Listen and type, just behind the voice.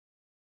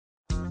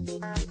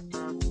Well,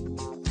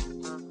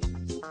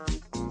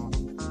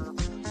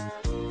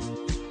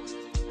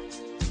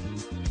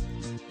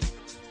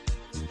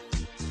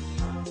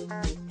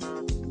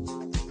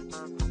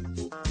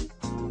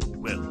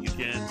 you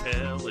can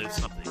tell if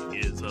something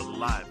is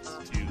alive.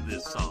 Listen to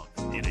this song,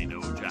 it ain't no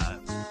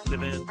jive.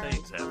 Living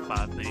things have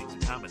 5 things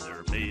in common.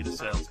 They're made of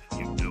cells,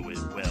 you know it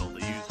well.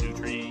 They use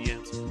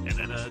nutrients and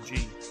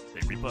energy.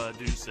 They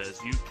reproduce as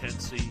you can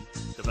see.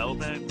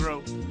 Develop and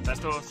grow,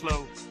 fast or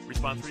slow.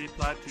 Response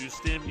reply to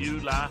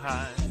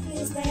stimuli.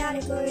 It's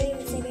biotic or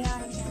it's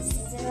abiotic.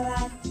 Is it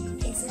alive?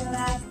 Is it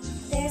alive?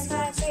 There's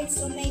 5 traits,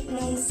 so make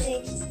no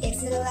mistake.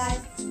 Is it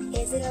alive?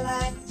 Is it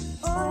alive?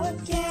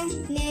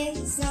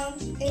 Organism.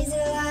 Is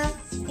it alive?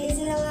 Is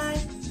it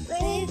alive?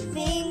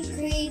 Living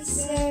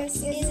creatures.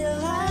 Is it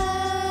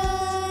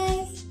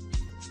alive?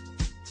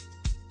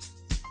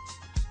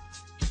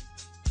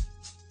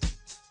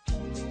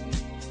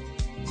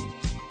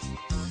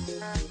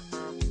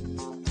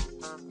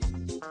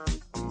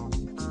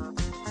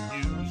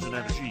 Usin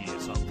energy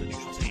is something you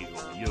should see.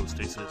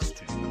 Homeo-stasis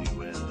to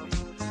you and me.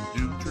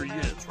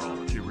 Nutrients, raw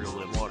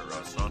material, and water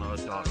are son or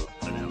daughter.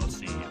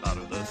 Analysis out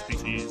of the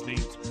species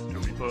needs to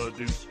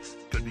reproduce.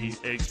 Could be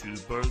eggs to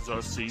birds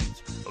or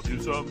seeds. A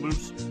goose or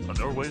moose, a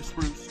Norway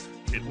spruce.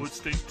 It would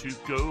stink to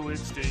go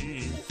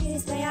extinct.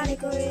 It's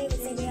biotic or it's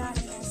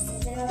abiotic. Is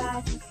it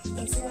alive?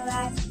 Is it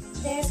alive?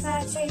 There's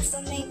 5 traits,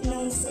 so make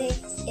no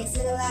mistake. Is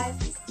it alive?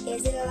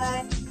 Is it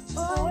alive?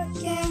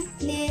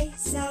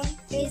 Organism.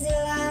 Is it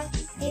alive?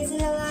 Is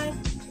it alive?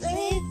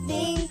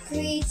 Living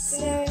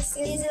creatures.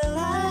 Is it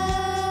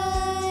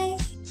alive?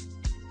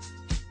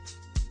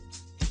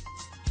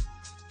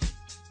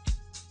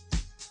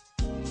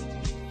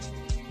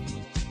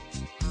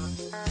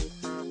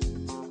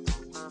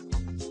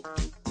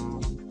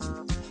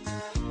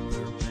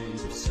 They're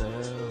made of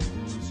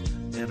cells,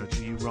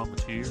 energy, raw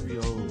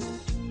material.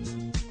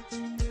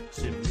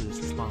 Stimulus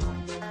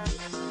response.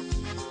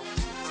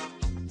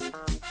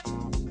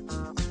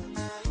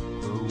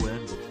 Grow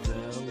and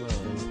develop,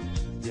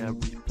 yeah,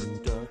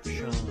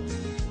 reproduction.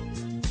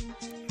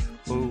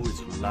 Oh,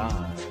 it's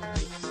alive.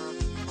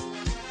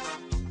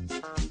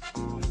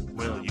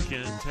 Well, you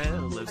can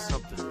tell if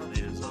something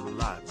is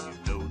alive. You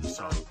know the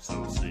song,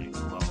 so sing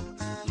along.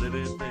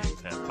 Living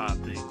things have 5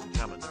 things in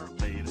common.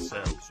 They're made of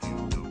cells, you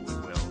know it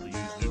well. They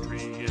use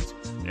nutrients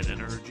and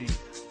energy.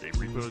 They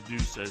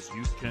reproduce as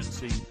you can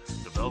see.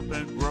 Develop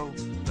and grow,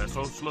 fast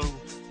or slow.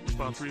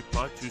 Response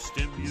reply to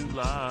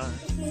stimuli.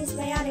 It's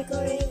biotic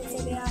or it's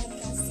abiotic.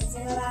 Is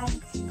it alive?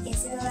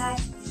 Is it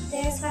alive?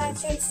 There's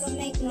 5 traits, so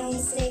make no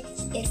mistake.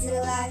 Is it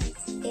alive?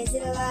 Is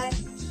it alive?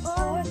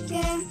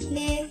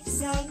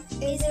 Organism.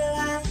 Is it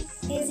alive?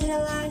 Is it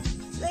alive?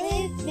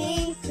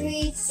 Living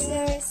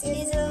creatures. Is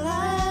it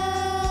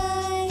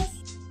alive?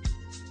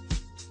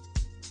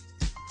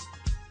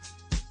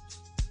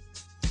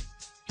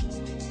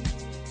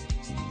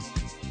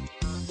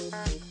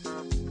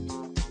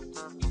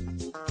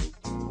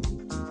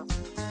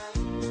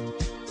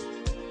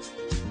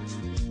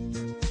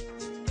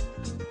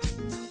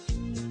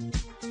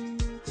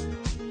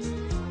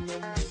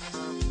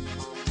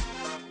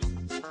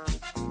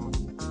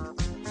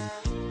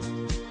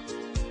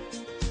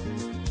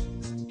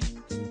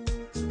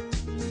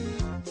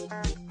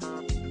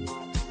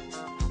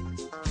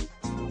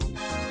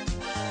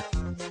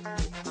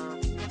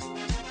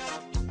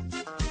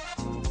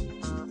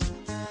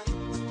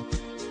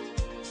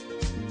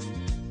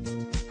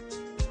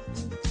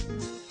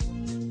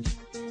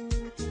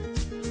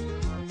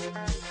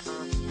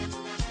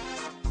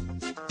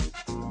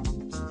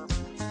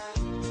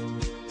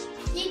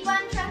 Keep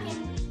on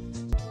trucking.